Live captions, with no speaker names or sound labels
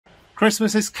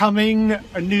Christmas is coming,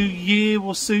 a new year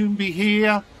will soon be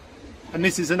here, and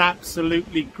this is an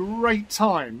absolutely great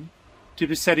time to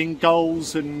be setting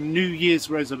goals and New Year's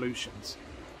resolutions.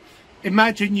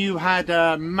 Imagine you had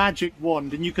a magic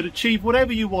wand and you could achieve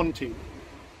whatever you wanted.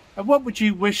 And what would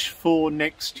you wish for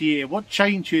next year? What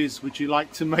changes would you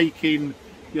like to make in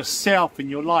yourself, in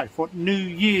your life? What New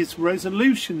Year's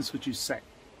resolutions would you set?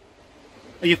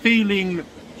 Are you feeling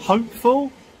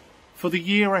hopeful for the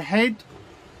year ahead?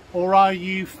 Or are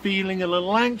you feeling a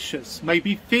little anxious,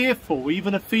 maybe fearful,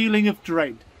 even a feeling of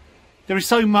dread? There is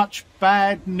so much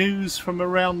bad news from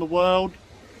around the world.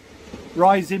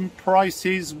 Rising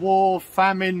prices, war,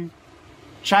 famine,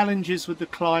 challenges with the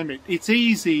climate. It's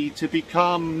easy to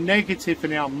become negative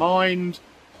in our mind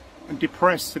and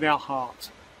depressed in our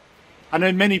heart. I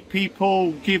know many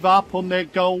people give up on their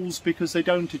goals because they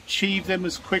don't achieve them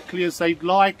as quickly as they'd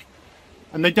like,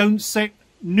 and they don't set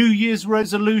New Year's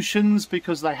resolutions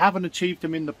because they haven't achieved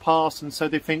them in the past, and so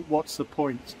they think, what's the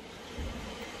point?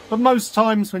 But most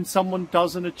times when someone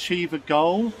doesn't achieve a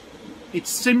goal,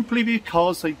 it's simply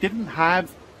because they didn't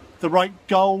have the right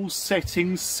goal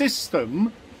setting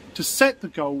system to set the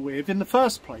goal with in the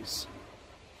first place.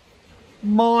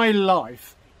 My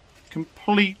life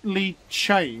completely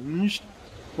changed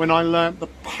when I learnt the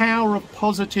power of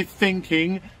positive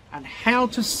thinking and how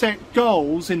to set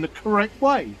goals in the correct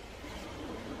way.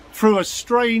 Through a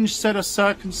strange set of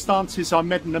circumstances, I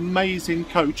met an amazing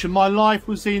coach, and my life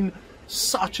was in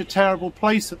such a terrible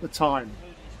place at the time.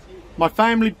 My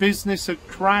family business had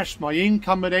crashed, my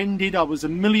income had ended, I was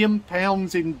 £1 million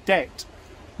in debt.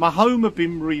 My home had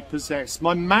been repossessed,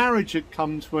 my marriage had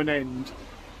come to an end.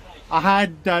 I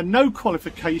had no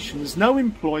qualifications, no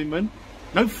employment,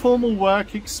 no formal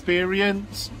work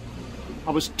experience.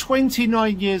 I was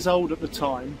 29 years old at the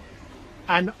time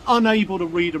and unable to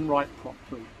read and write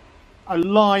properly.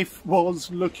 Life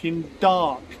was looking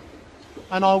dark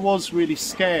and I was really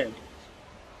scared.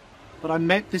 But I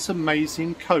met this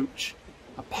amazing coach,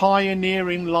 a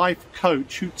pioneering life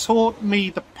coach who taught me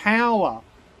the power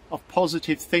of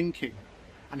positive thinking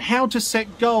and how to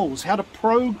set goals, how to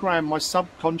program my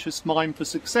subconscious mind for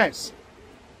success.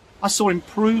 I saw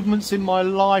improvements in my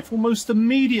life almost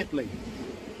immediately,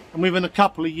 and within a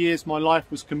couple of years my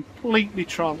life was completely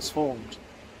transformed.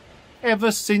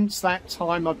 Ever since that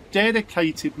time, I've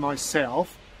dedicated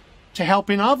myself to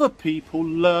helping other people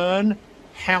learn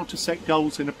how to set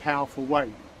goals in a powerful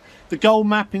way. The goal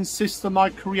mapping system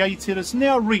I created has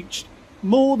now reached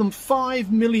more than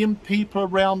 5 million people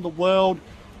around the world,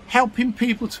 helping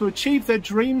people to achieve their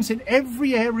dreams in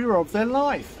every area of their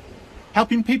life.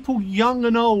 Helping people young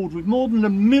and old, with more than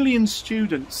 1 million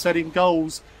students setting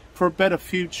goals for a better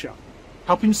future.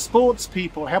 Helping sports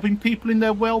people, helping people in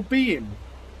their well-being.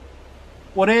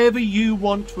 Whatever you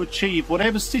want to achieve,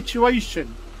 whatever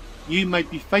situation you may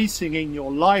be facing in your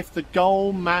life, the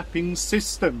goal mapping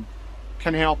system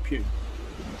can help you.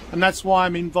 And that's why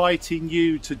I'm inviting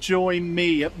you to join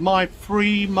me at my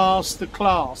free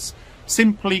masterclass.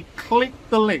 Simply click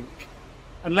the link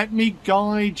and let me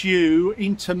guide you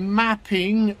into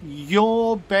mapping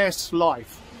your best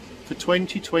life for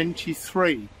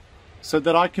 2023 so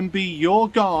that I can be your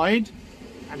guide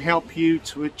and help you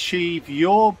to achieve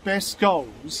your best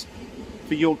goals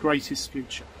for your greatest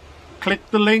future. Click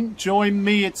the link, join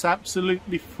me, it's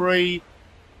absolutely free.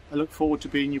 I look forward to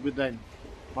being with you then.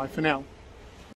 Bye for now.